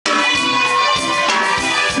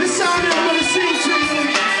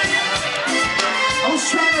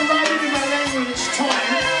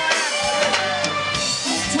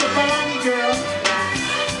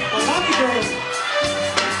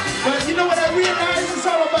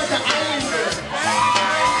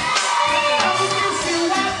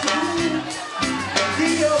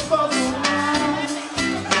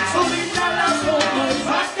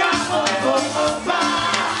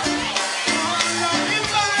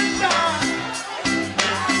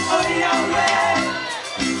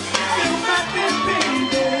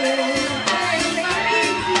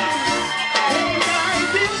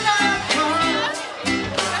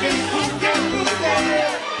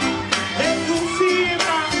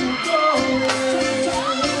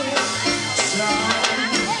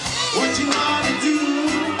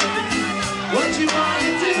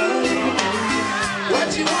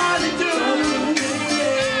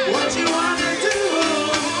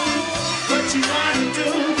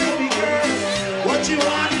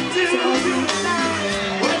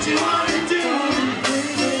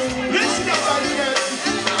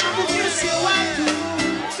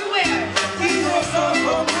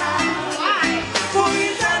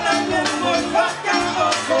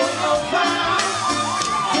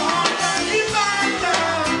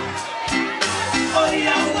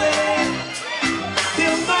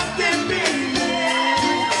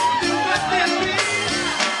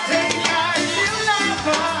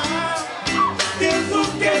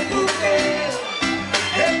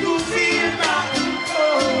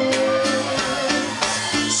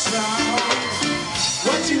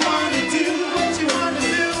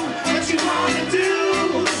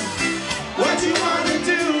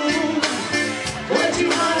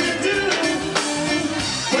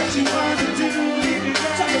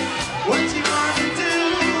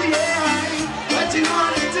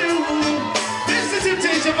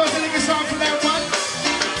supposed to sing a song for that one?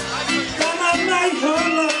 Come on, night,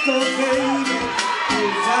 hold up the baby.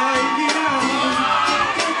 It's hanging out.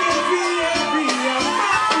 Take it free,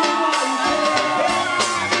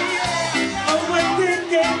 oh, one thing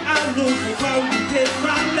that I look for, you get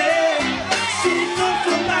my leg. Sing up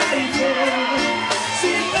for life,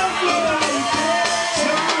 sing up for life.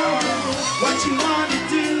 What you wanna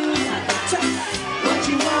do? What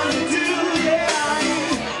you wanna do? Yeah.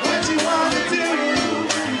 What you wanna do?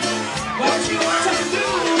 What you wanna do?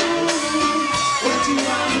 What you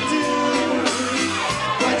wanna do?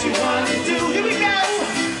 What you wanna do? Here we go.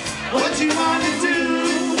 What you wanna do?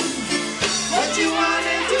 What you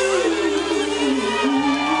wanna do?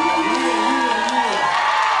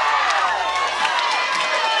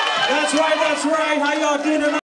 That's right, that's right. How y'all doing tonight?